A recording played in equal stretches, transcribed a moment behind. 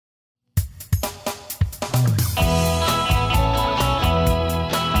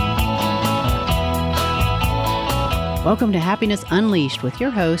Welcome to Happiness Unleashed with your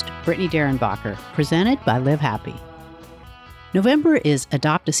host, Brittany Derrenbacher, presented by Live Happy. November is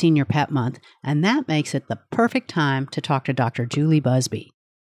Adopt a Senior Pet Month, and that makes it the perfect time to talk to Dr. Julie Buzby.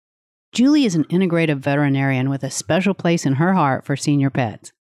 Julie is an integrative veterinarian with a special place in her heart for senior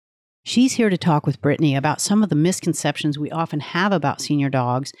pets. She's here to talk with Brittany about some of the misconceptions we often have about senior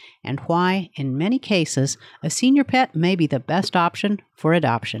dogs and why, in many cases, a senior pet may be the best option for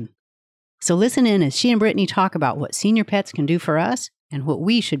adoption. So listen in as she and Brittany talk about what senior pets can do for us and what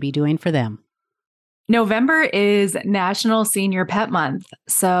we should be doing for them. November is National Senior Pet Month,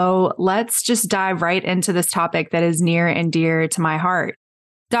 so let's just dive right into this topic that is near and dear to my heart.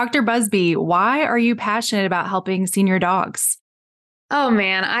 Dr. Buzby, why are you passionate about helping senior dogs? Oh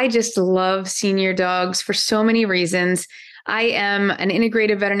man, I just love senior dogs for so many reasons. I am an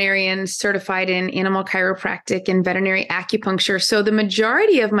integrative veterinarian certified in animal chiropractic and veterinary acupuncture. So the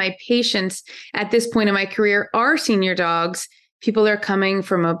majority of my patients at this point in my career are senior dogs. People are coming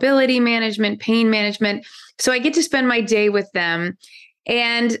for mobility management, pain management. So I get to spend my day with them.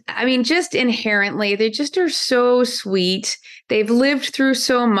 And I mean, just inherently, they just are so sweet. They've lived through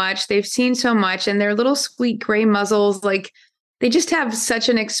so much. They've seen so much, and their little sweet gray muzzles, like they just have such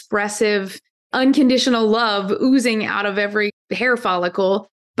an expressive, unconditional love oozing out of every hair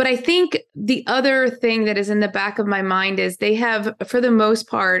follicle. But I think the other thing that is in the back of my mind is they have, for the most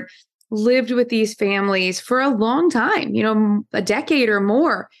part, lived with these families for a long time, a decade or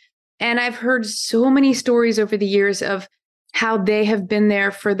more. And I've heard so many stories over the years of how they have been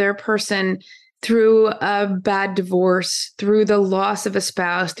there for their person through a bad divorce, through the loss of a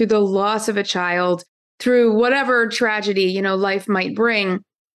spouse, through the loss of a child, through whatever tragedy, life might bring.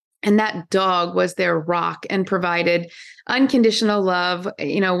 And that dog was their rock and provided unconditional love.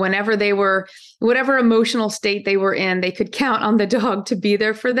 Whenever they were, whatever emotional state they were in, they could count on the dog to be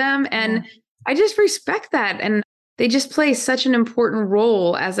there for them. And I just respect that. And they just play such an important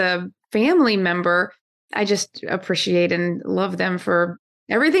role as a family member. I just appreciate and love them for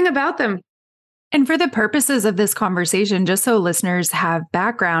everything about them. And for the purposes of this conversation, just so listeners have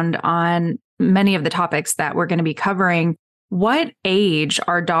background on many of the topics that we're going to be covering, what age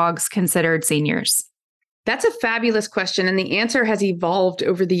are dogs considered seniors? That's a fabulous question. And the answer has evolved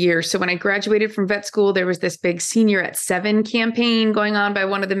over the years. So when I graduated from vet school, there was this big Senior at 7 campaign going on by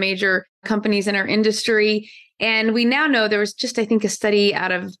one of the major companies in our industry. And we now know there was just, I think, a study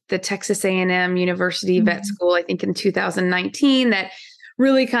out of the Texas A&M University Vet School, I think in 2019, that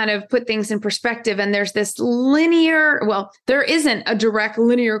really kind of put things in perspective. And there's this there isn't a direct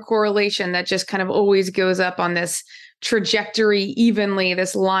linear correlation that just kind of always goes up on this trajectory evenly,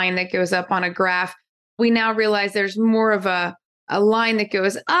 this line that goes up on a graph. We now realize there's more of a line that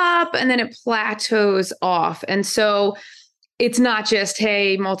goes up and then it plateaus off. And so it's not just,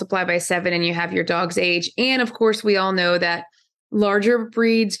 hey, multiply by 7 and you have your dog's age. And of course, we all know that larger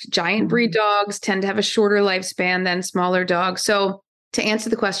breeds, giant breed dogs tend to have a shorter lifespan than smaller dogs. So to answer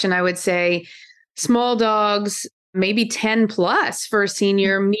the question, I would say small dogs, maybe 10 plus for a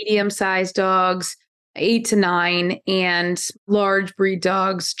senior, medium-sized dogs, 8 to 9, and large breed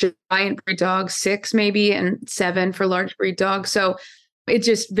dogs, giant breed dogs, 6 maybe, and 7 for large breed dogs. So it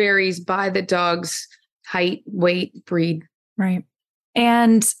just varies by the dog's height, weight, breed. Right.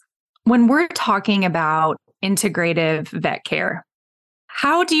 And when we're talking about integrative vet care,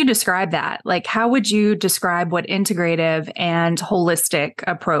 how do you describe that? Like, how would you describe what integrative and holistic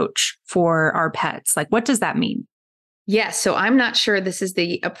approach for our pets? Like, what does that mean? Yes. So I'm not sure this is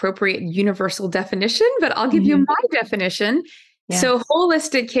the appropriate universal definition, but I'll give you my definition. Yeah. So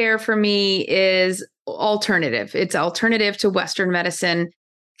holistic care for me is alternative. It's alternative to Western medicine,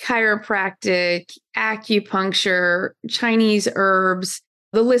 chiropractic, acupuncture, Chinese herbs,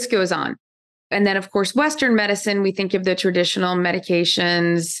 the list goes on. And then, of course, Western medicine, we think of the traditional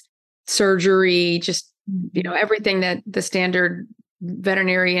medications, surgery, just, everything that the standard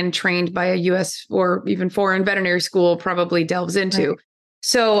veterinarian trained by a U.S. or even foreign veterinary school probably delves into. Right.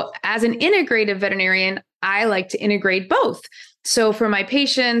 So as an integrative veterinarian, I like to integrate both. So for my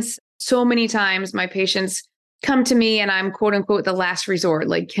patients, so many times my patients come to me and I'm quote unquote the last resort.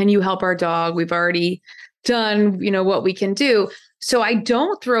 Like, can you help our dog? We've already done, what we can do. So I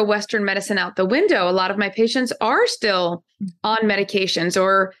don't throw Western medicine out the window. A lot of my patients are still on medications,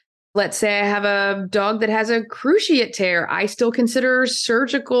 or let's say I have a dog that has a cruciate tear. I still consider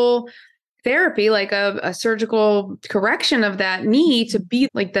surgical therapy, like a surgical correction of that knee, to be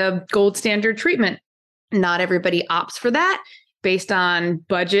like the gold standard treatment. Not everybody opts for that based on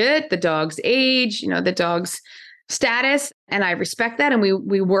budget, the dog's age, the dog's status. And I respect that. And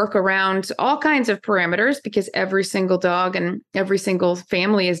we work around all kinds of parameters because every single dog and every single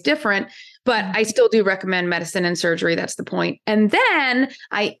family is different. But I still do recommend medicine and surgery. That's the point. And then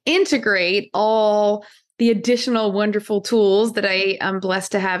I integrate all the additional wonderful tools that I am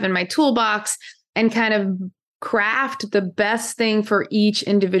blessed to have in my toolbox and kind of craft the best thing for each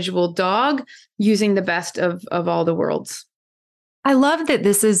individual dog using the best of all the worlds. I love that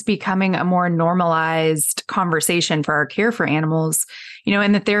this is becoming a more normalized conversation for our care for animals.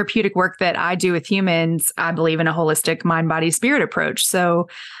 In the therapeutic work that I do with humans, I believe in a holistic mind, body, spirit approach. So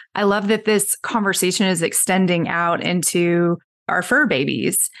I love that this conversation is extending out into our fur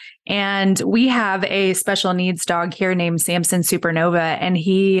babies. And we have a special needs dog here named Samson Supernova, and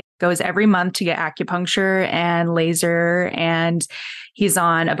he goes every month to get acupuncture and laser, and he's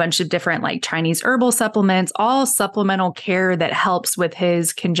on a bunch of different like Chinese herbal supplements, all supplemental care that helps with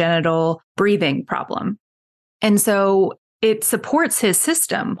his congenital breathing problem. And so it supports his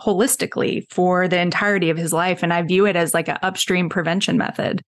system holistically for the entirety of his life. And I view it as like an upstream prevention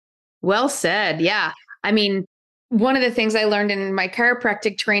method. Well said. Yeah. I mean, one of the things I learned in my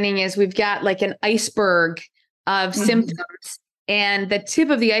chiropractic training is we've got like an iceberg of symptoms. And the tip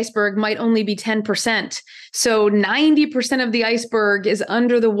of the iceberg might only be 10%. So 90% of the iceberg is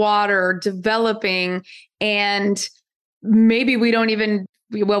under the water developing. And maybe we don't,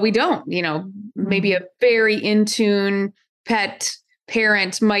 maybe a very in tune pet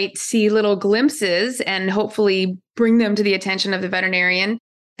parent might see little glimpses and hopefully bring them to the attention of the veterinarian.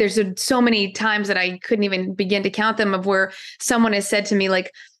 There's so many times that I couldn't even begin to count them of where someone has said to me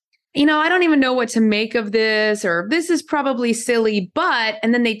like, I don't even know what to make of this, or this is probably silly,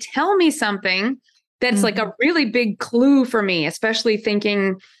 and then they tell me something that's like a really big clue for me, especially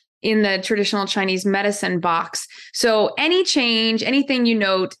thinking in the traditional Chinese medicine box. So any change, anything you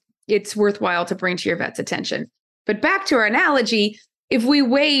note, it's worthwhile to bring to your vet's attention. But back to our analogy, if we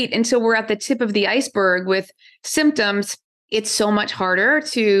wait until we're at the tip of the iceberg with symptoms, it's so much harder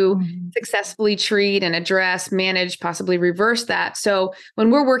to successfully treat and address, manage, possibly reverse that. So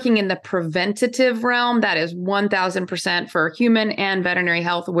when we're working in the preventative realm, that is 1000% for human and veterinary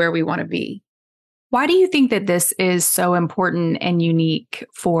health where we want to be. Why do you think that this is so important and unique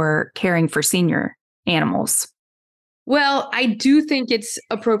for caring for senior animals? Well, I do think it's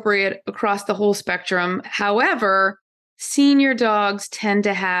appropriate across the whole spectrum. However, senior dogs tend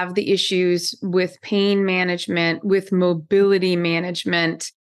to have the issues with pain management, with mobility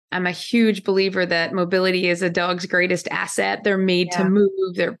management. I'm a huge believer that mobility is a dog's greatest asset. They're made to move.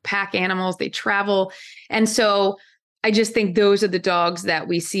 They're pack animals. They travel. And so I just think those are the dogs that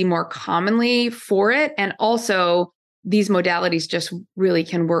we see more commonly for it. And also these modalities just really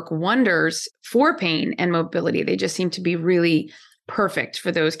can work wonders for pain and mobility. They just seem to be really perfect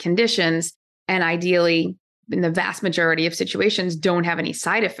for those conditions. And ideally, in the vast majority of situations, don't have any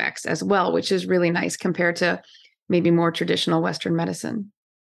side effects as well, which is really nice compared to maybe more traditional Western medicine.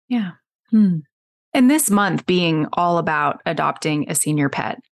 Yeah. And this month being all about adopting a senior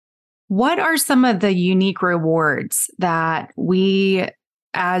pet, what are some of the unique rewards that we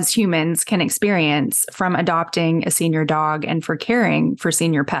as humans can experience from adopting a senior dog and for caring for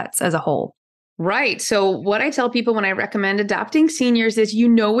senior pets as a whole? Right. So what I tell people when I recommend adopting seniors is you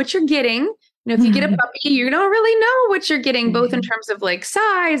know what you're getting. If you get a puppy, you don't really know what you're getting, both in terms of like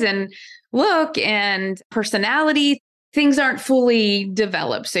size and look and personality. Things aren't fully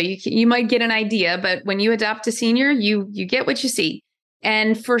developed. So you might get an idea, but when you adopt a senior, you get what you see.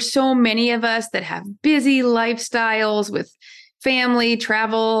 And for so many of us that have busy lifestyles with family,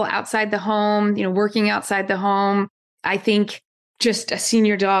 travel outside the home, working outside the home, I think just a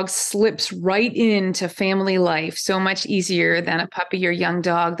senior dog slips right into family life so much easier than a puppy or young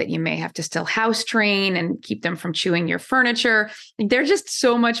dog that you may have to still house train and keep them from chewing your furniture. They're just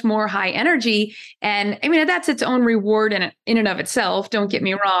so much more high energy. And I mean, that's its own reward in and of itself. Don't get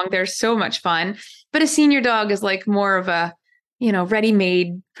me wrong. They're so much fun. But a senior dog is like more of a,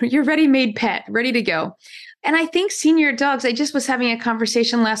 ready-made pet, ready to go. And I think senior dogs, I just was having a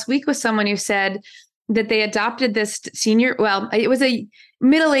conversation last week with someone who said that they adopted this senior, it was a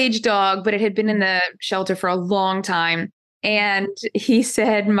middle-aged dog, but it had been in the shelter for a long time. And he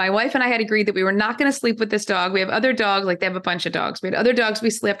said, my wife and I had agreed that we were not going to sleep with this dog. We have other dogs, like they have a bunch of dogs. We had other dogs we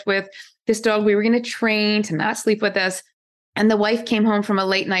slept with. This dog we were going to train to not sleep with us. And the wife came home from a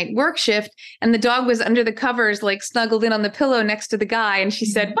late night work shift and the dog was under the covers, like snuggled in on the pillow next to the guy. And she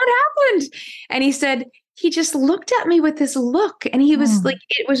said, what happened? And he said, he just looked at me with this look and he was like,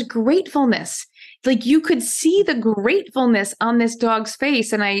 it was gratefulness. Like you could see the gratefulness on this dog's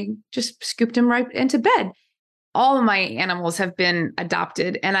face. And I just scooped him right into bed. All of my animals have been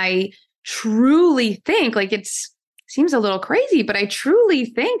adopted. And I truly think like seems a little crazy, but I truly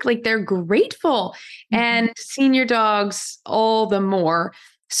think like they're grateful and senior dogs all the more.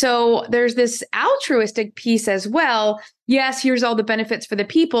 So there's this altruistic piece as well. Yes, here's all the benefits for the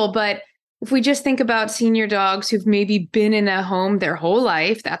people, but if we just think about senior dogs who've maybe been in a home their whole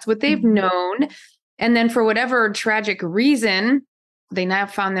life, that's what they've known. And then for whatever tragic reason, they now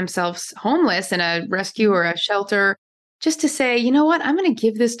found themselves homeless in a rescue or a shelter, just to say, you know what, I'm going to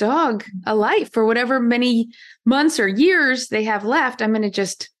give this dog a life for whatever many months or years they have left. I'm going to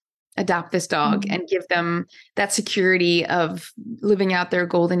just adopt this dog and give them that security of living out their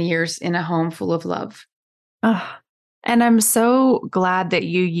golden years in a home full of love. Oh, and I'm so glad that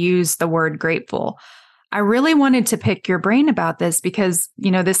you used the word grateful. I really wanted to pick your brain about this because,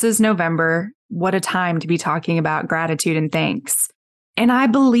 this is November. What a time to be talking about gratitude and thanks. And I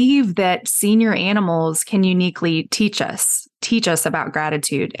believe that senior animals can uniquely teach us about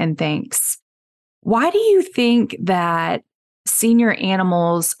gratitude and thanks. Why do you think that senior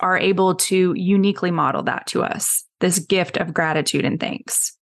animals are able to uniquely model that to us, this gift of gratitude and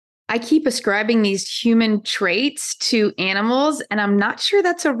thanks? I keep ascribing these human traits to animals, and I'm not sure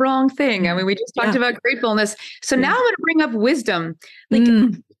that's a wrong thing. I mean, we just talked about gratefulness. So now I'm going to bring up wisdom. Like,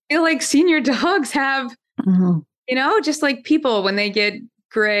 I feel like senior dogs have, just like people when they get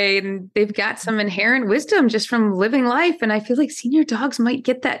gray, and they've got some inherent wisdom just from living life. And I feel like senior dogs might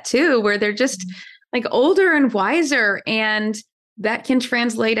get that too, where they're just like older and wiser. And that can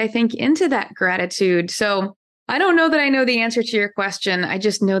translate, I think, into that gratitude. So I don't know that I know the answer to your question. I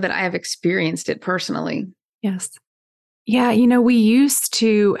just know that I have experienced it personally. Yes. Yeah. We used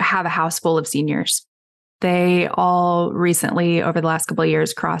to have a house full of seniors. They all recently, over the last couple of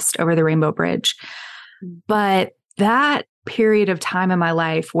years, crossed over the Rainbow Bridge. But that period of time in my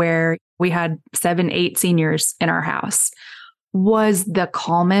life where we had 7, 8 seniors in our house was the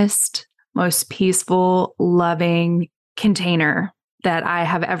calmest, most peaceful, loving container that I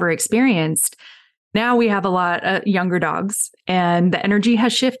have ever experienced. Now we have a lot of younger dogs and the energy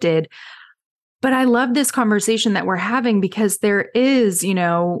has shifted. But I love this conversation that we're having because there is,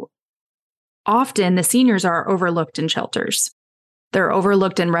 often the seniors are overlooked in shelters. They're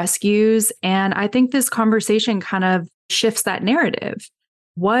overlooked in rescues. And I think this conversation kind of shifts that narrative.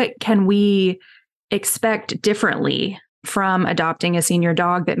 What can we expect differently from adopting a senior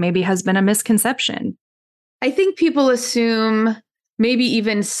dog that maybe has been a misconception? I think people assume, maybe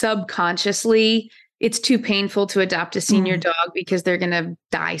even subconsciously, it's too painful to adopt a senior dog because they're going to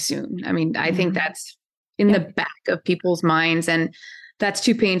die soon. I mean, I think that's in the back of people's minds, and that's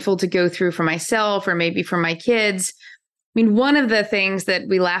too painful to go through for myself or maybe for my kids. I mean, one of the things that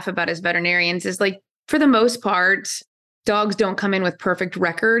we laugh about as veterinarians is, like, for the most part, dogs don't come in with perfect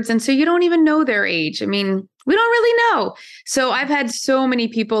records. And so you don't even know their age. I mean, we don't really know. So I've had so many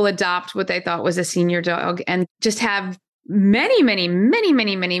people adopt what they thought was a senior dog and just have many, many, many,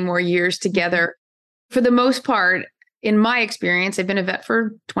 many, many more years together. For the most part, in my experience, I've been a vet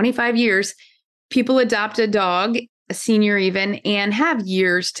for 25 years. People adopt a dog, a senior even, and have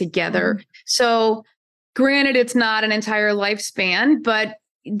years together. So granted, it's not an entire lifespan, but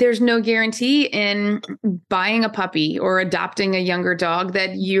there's no guarantee in buying a puppy or adopting a younger dog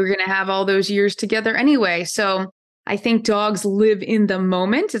that you're going to have all those years together anyway. So I think dogs live in the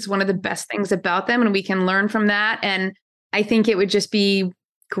moment. It's one of the best things about them, and we can learn from that. And I think it would just be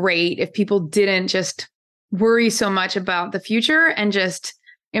great if people didn't just worry so much about the future and just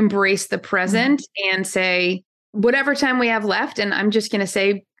embrace the present and say, whatever time we have left. And I'm just going to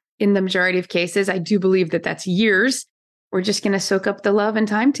say, in the majority of cases, I do believe that that's years. We're just going to soak up the love and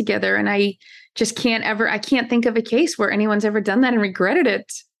time together. And I just I can't think of a case where anyone's ever done that and regretted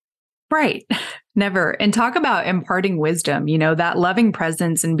it. Right. Never. And talk about imparting wisdom, that loving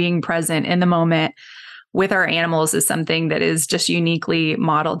presence and being present in the moment with our animals is something that is just uniquely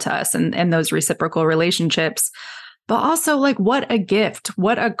modeled to us and those reciprocal relationships. But also, like, what a gift,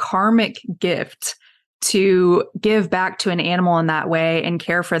 what a karmic gift to give back to an animal in that way and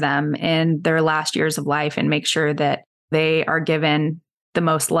care for them in their last years of life and make sure that they are given the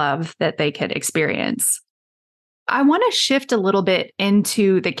most love that they could experience. I want to shift a little bit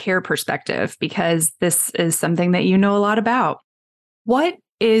into the care perspective because this is something that you know a lot about. What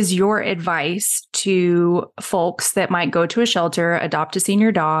is your advice to folks that might go to a shelter, adopt a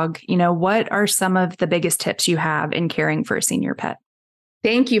senior dog? What are some of the biggest tips you have in caring for a senior pet?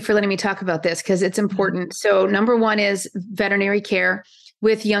 Thank you for letting me talk about this because it's important. So number one is veterinary care.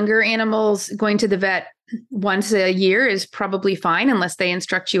 With younger animals, going to the vet once a year is probably fine unless they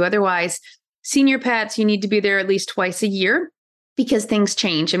instruct you otherwise. Senior pets, you need to be there at least twice a year because things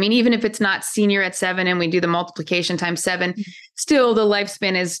change. I mean, even if it's not senior at 7 and we do the multiplication times 7, still the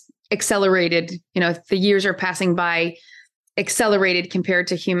lifespan is accelerated. The years are passing by accelerated compared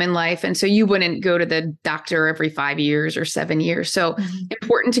to human life. And so you wouldn't go to the doctor every 5 years or 7 years. So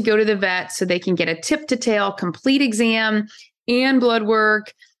important to go to the vet so they can get a tip to tail complete exam and blood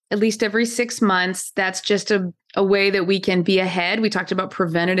work at least every 6 months. That's just a way that we can be ahead. We talked about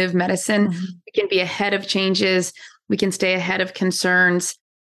preventative medicine. We can be ahead of changes. We can stay ahead of concerns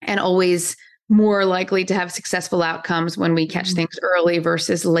and always more likely to have successful outcomes when we catch things early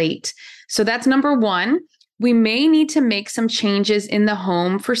versus late. So that's number one. We may need to make some changes in the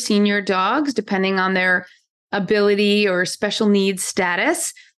home for senior dogs, depending on their ability or special needs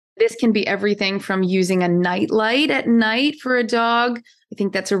status. This can be everything from using a night light at night for a dog. I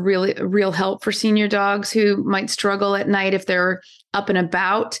think that's a real help for senior dogs who might struggle at night if they're up and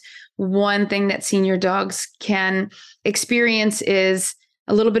about. One thing that senior dogs can experience is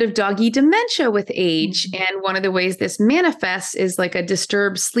a little bit of doggy dementia with age. And one of the ways this manifests is like a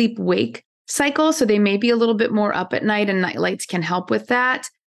disturbed sleep-wake cycle. So they may be a little bit more up at night, and night lights can help with that.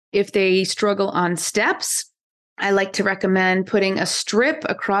 If they struggle on steps, I like to recommend putting a strip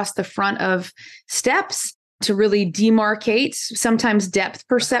across the front of steps to really demarcate. Sometimes depth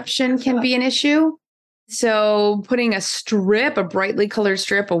perception can be an issue. So putting a strip, a brightly colored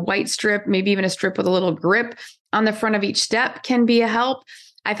strip, a white strip, maybe even a strip with a little grip on the front of each step can be a help.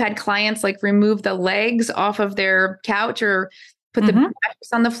 I've had clients like remove the legs off of their couch or put the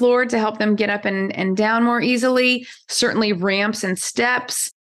mattress on the floor to help them get up and down more easily. Certainly ramps and steps.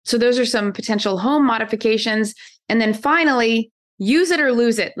 So those are some potential home modifications. And then finally, use it or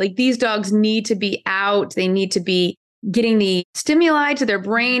lose it. Like these dogs need to be out. They need to be getting the stimuli to their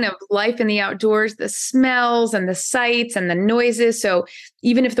brain of life in the outdoors, the smells and the sights and the noises. So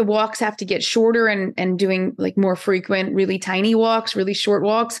even if the walks have to get shorter and doing like more frequent, really tiny walks, really short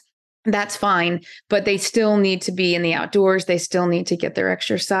walks, that's fine. But they still need to be in the outdoors. They still need to get their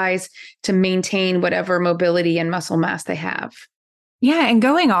exercise to maintain whatever mobility and muscle mass they have. Yeah. And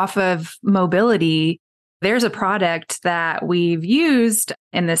going off of mobility, there's a product that we've used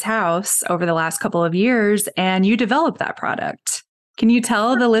in this house over the last couple of years, and you developed that product. Can you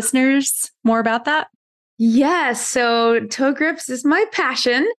tell the listeners more about that? Yes. So toe grips is my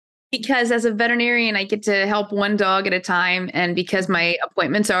passion because as a veterinarian, I get to help one dog at a time. And because my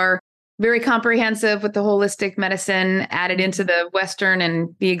appointments are very comprehensive with the holistic medicine added into the Western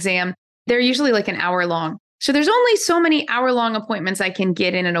and the exam, they're usually like an hour long. So there's only so many hour-long appointments I can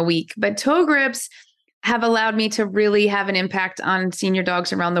get in a week. But toe grips have allowed me to really have an impact on senior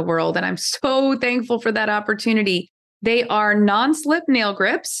dogs around the world. And I'm so thankful for that opportunity. They are non-slip nail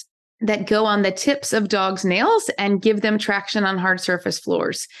grips that go on the tips of dogs' nails and give them traction on hard surface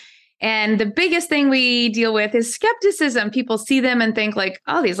floors. And the biggest thing we deal with is skepticism. People see them and think like,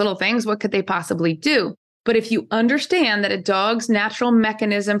 oh, these little things, what could they possibly do? But if you understand that a dog's natural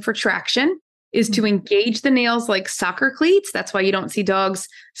mechanism for traction is to engage the nails like soccer cleats. That's why you don't see dogs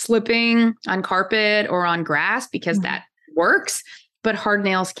slipping on carpet or on grass because that works, but hard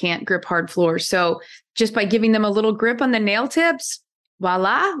nails can't grip hard floors. So just by giving them a little grip on the nail tips,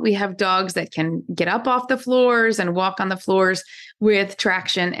 voila, we have dogs that can get up off the floors and walk on the floors with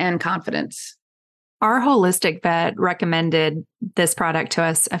traction and confidence. Our holistic vet recommended this product to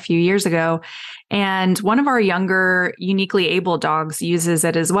us a few years ago, and one of our younger, uniquely able dogs uses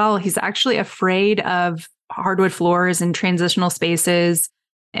it as well. He's actually afraid of hardwood floors and transitional spaces,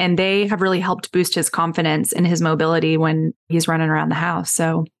 and they have really helped boost his confidence and his mobility when he's running around the house.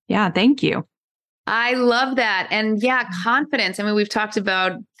 So yeah, thank you. I love that. And yeah, confidence. I mean, we've talked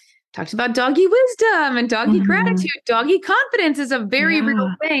about doggy wisdom and doggy gratitude. Doggy confidence is a very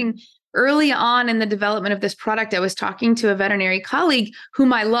real thing. Early on in the development of this product, I was talking to a veterinary colleague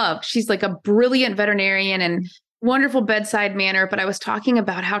whom I love. She's like a brilliant veterinarian and wonderful bedside manner. But I was talking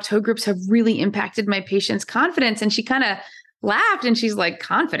about how toe grips have really impacted my patient's confidence. And she kind of laughed and she's like,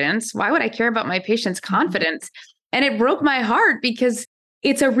 confidence? Why would I care about my patient's confidence? And it broke my heart because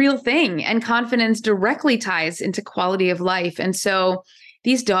it's a real thing. And confidence directly ties into quality of life. And so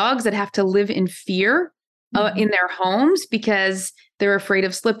these dogs that have to live in fear in their homes because they're afraid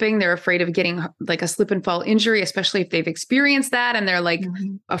of slipping. They're afraid of getting like a slip and fall injury, especially if they've experienced that and they're like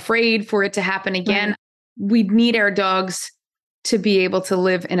afraid for it to happen again. We need our dogs to be able to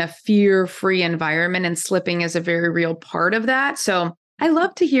live in a fear-free environment, and slipping is a very real part of that. So I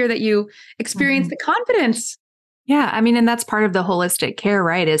love to hear that you experience the confidence. Yeah. I mean, and that's part of the holistic care,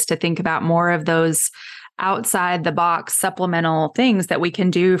 right? Is to think about more of those outside the box supplemental things that we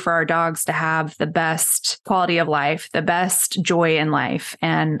can do for our dogs to have the best quality of life, the best joy in life.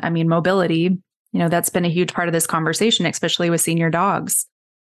 And I mean, mobility, that's been a huge part of this conversation, especially with senior dogs.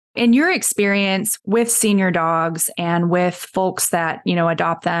 In your experience with senior dogs and with folks that,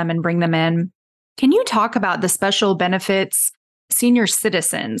 adopt them and bring them in, Can you talk about the special benefits senior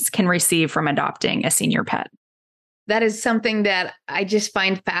citizens can receive from adopting a senior pet? That is something that I just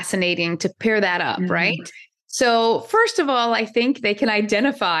find fascinating to pair that up, right? So first of all, I think they can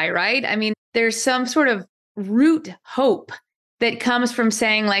identify, right? I mean, there's some sort of root hope that comes from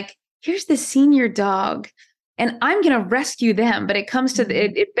saying like, here's the senior dog and I'm going to rescue them. But it comes to,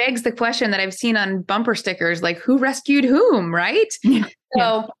 it begs the question that I've seen on bumper stickers, like who rescued whom, right?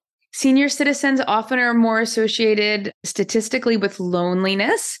 So senior citizens often are more associated statistically with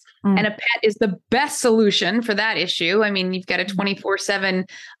loneliness. And a pet is the best solution for that issue. I mean, you've got a 24/7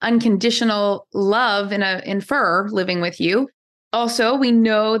 unconditional love in fur living with you. Also, we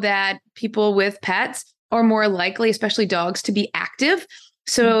know that people with pets are more likely, especially dogs, to be active.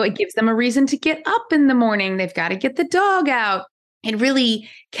 So it gives them a reason to get up in the morning. They've got to get the dog out. It really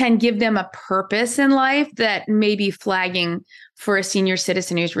can give them a purpose in life that may be flagging for a senior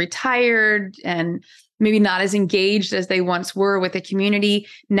citizen who's retired and maybe not as engaged as they once were with the community.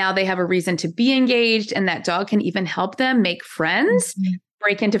 Now they have a reason to be engaged, and that dog can even help them make friends,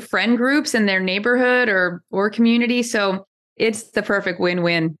 break into friend groups in their neighborhood or community. So it's the perfect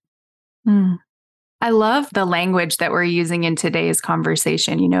win-win. I love the language that we're using in today's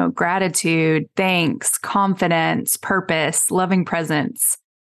conversation, you know, gratitude, thanks, confidence, purpose, loving presence.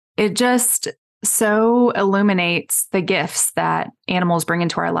 It just so illuminates the gifts that animals bring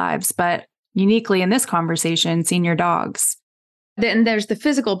into our lives, but uniquely in this conversation, senior dogs. Then there's the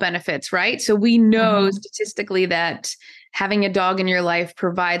physical benefits, right? So we know statistically that having a dog in your life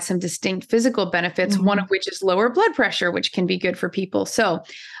provides some distinct physical benefits, one of which is lower blood pressure, which can be good for people. So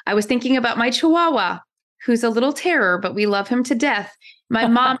I was thinking about my Chihuahua, who's a little terror, but we love him to death. My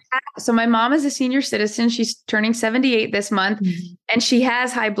mom is a senior citizen. She's turning 78 this month, and she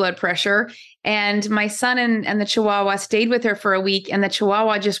has high blood pressure. And my son and the Chihuahua stayed with her for a week, and the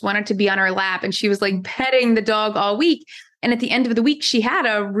Chihuahua just wanted to be on her lap. And she was like petting the dog all week. And at the end of the week, she had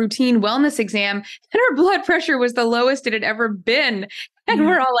a routine wellness exam, and her blood pressure was the lowest it had ever been. And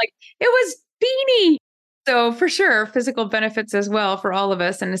we're all like, it was Beanie. So for sure, physical benefits as well for all of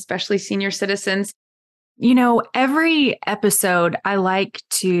us, and especially senior citizens. You know, every episode I like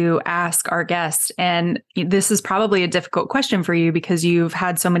to ask our guests, and this is probably a difficult question for you because you've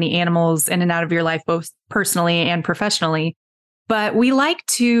had so many animals in and out of your life, both personally and professionally. But we like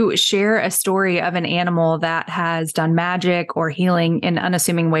to share a story of an animal that has done magic or healing in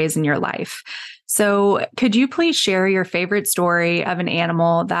unassuming ways in your life. So could you please share your favorite story of an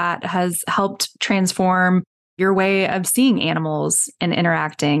animal that has helped transform your way of seeing animals and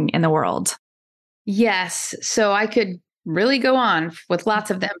interacting in the world? Yes. So I could really go on with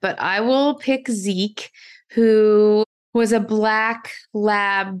lots of them, but I will pick Zeke, who was a black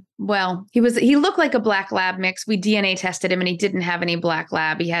lab. Well, he looked like a black lab mix. We DNA tested him and he didn't have any black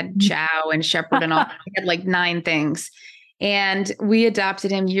lab. He had Chow and Shepherd and all. He had like 9 things. And we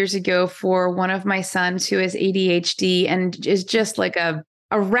adopted him years ago for one of my sons who has ADHD and is just like a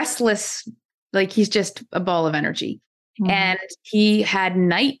restless, like he's just a ball of energy. And he had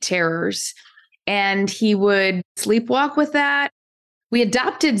night terrors. And he would sleepwalk with that. We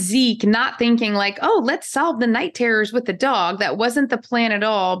adopted Zeke, not thinking like, oh, let's solve the night terrors with the dog. That wasn't the plan at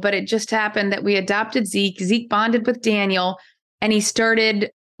all. But it just happened that we adopted Zeke. Zeke bonded with Daniel, and he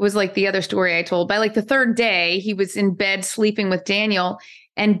was like the other story I told. By like the 3rd day, he was in bed sleeping with Daniel,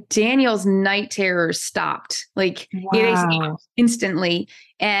 and Daniel's night terrors stopped. Like they stopped instantly,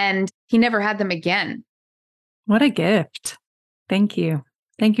 and he never had them again. What a gift. Thank you.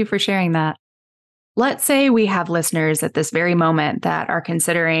 Thank you for sharing that. Let's say we have listeners at this very moment that are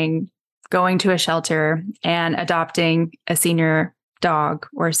considering going to a shelter and adopting a senior dog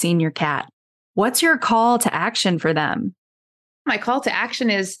or a senior cat. What's your call to action for them? My call to action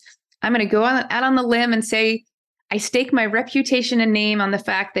is I'm going to go out on the limb and say, I stake my reputation and name on the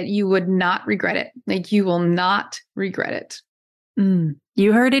fact that you would not regret it. Like you will not regret it.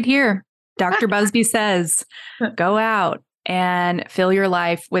 You heard it here. Dr. Buzby says, go out and fill your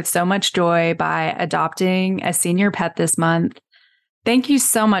life with so much joy by adopting a senior pet this month. Thank you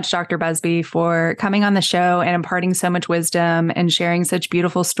so much, Dr. Buzby, for coming on the show and imparting so much wisdom and sharing such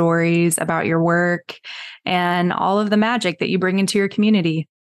beautiful stories about your work and all of the magic that you bring into your community.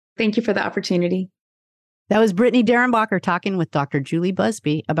 Thank you for the opportunity. That was Brittany Derrenbacher talking with Dr. Julie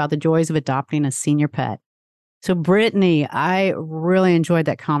Buzby about the joys of adopting a senior pet. So Brittany, I really enjoyed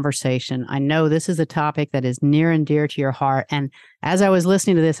that conversation. I know this is a topic that is near and dear to your heart. And as I was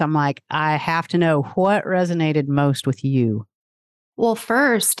listening to this, I'm like, I have to know what resonated most with you. Well,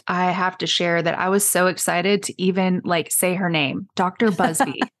 first, I have to share that I was so excited to even say her name, Dr.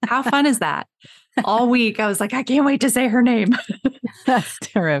 Buzby. How fun is that? All week, I was like, I can't wait to say her name. That's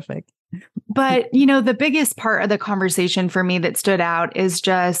terrific. But, the biggest part of the conversation for me that stood out is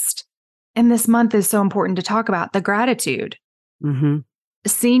just, and this month is so important to talk about, the gratitude. Mm-hmm.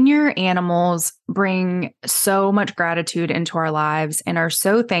 Senior animals bring so much gratitude into our lives and are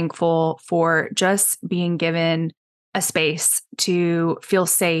so thankful for just being given a space to feel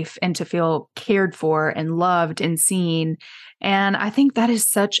safe and to feel cared for and loved and seen. And I think that is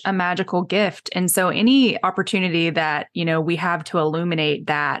such a magical gift. And so any opportunity that, we have to illuminate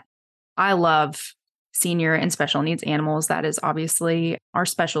that, I love senior and special needs animals. That is obviously our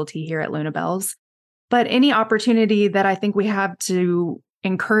specialty here at Luna Bells. But any opportunity that I think we have to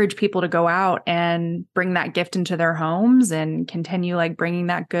encourage people to go out and bring that gift into their homes and continue bringing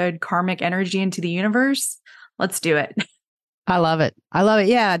that good karmic energy into the universe, let's do it. I love it. I love it.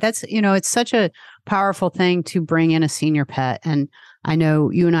 Yeah, that's, it's such a powerful thing to bring in a senior pet. And I know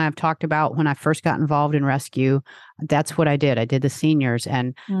you and I have talked about when I first got involved in rescue, that's what I did. I did the seniors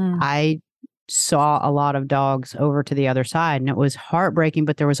and I saw a lot of dogs over to the other side and it was heartbreaking,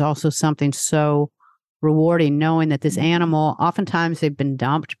 but there was also something so rewarding knowing that this animal, oftentimes they've been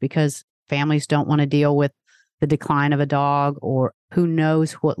dumped because families don't want to deal with the decline of a dog or who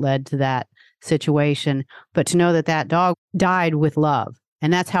knows what led to that situation. But to know that that dog died with love.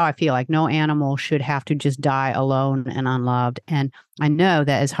 And that's how I feel like no animal should have to just die alone and unloved. And I know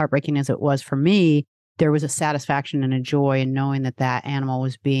that as heartbreaking as it was for me, there was a satisfaction and a joy in knowing that that animal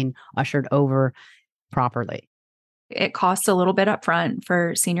was being ushered over properly. It costs a little bit up front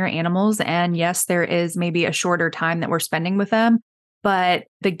for senior animals. And yes, there is maybe a shorter time that we're spending with them, but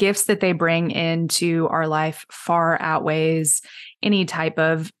the gifts that they bring into our life far outweighs any type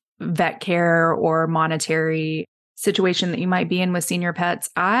of vet care or monetary situation that you might be in with senior pets.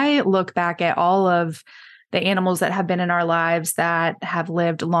 I look back at all of the animals that have been in our lives that have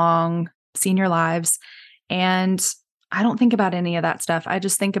lived long senior lives, and I don't think about any of that stuff. I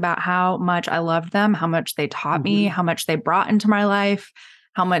just think about how much I loved them, how much they taught me, how much they brought into my life,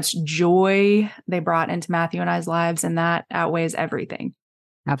 how much joy they brought into Matthew and I's lives, and that outweighs everything.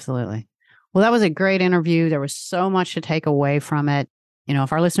 Absolutely. Well, that was a great interview. There was so much to take away from it.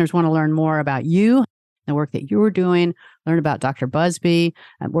 If our listeners want to learn more about you, the work that you were doing, learn about Dr. Buzby,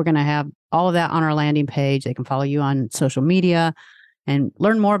 we're going to have all of that on our landing page. They can follow you on social media and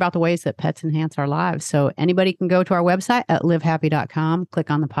learn more about the ways that pets enhance our lives. So anybody can go to our website at livehappy.com,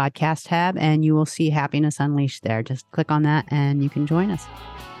 click on the podcast tab, and you will see Happiness Unleashed there. Just click on that and you can join us.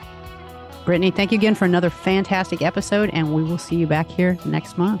 Brittany, thank you again for another fantastic episode, and we will see you back here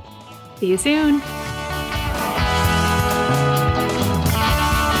next month. See you soon.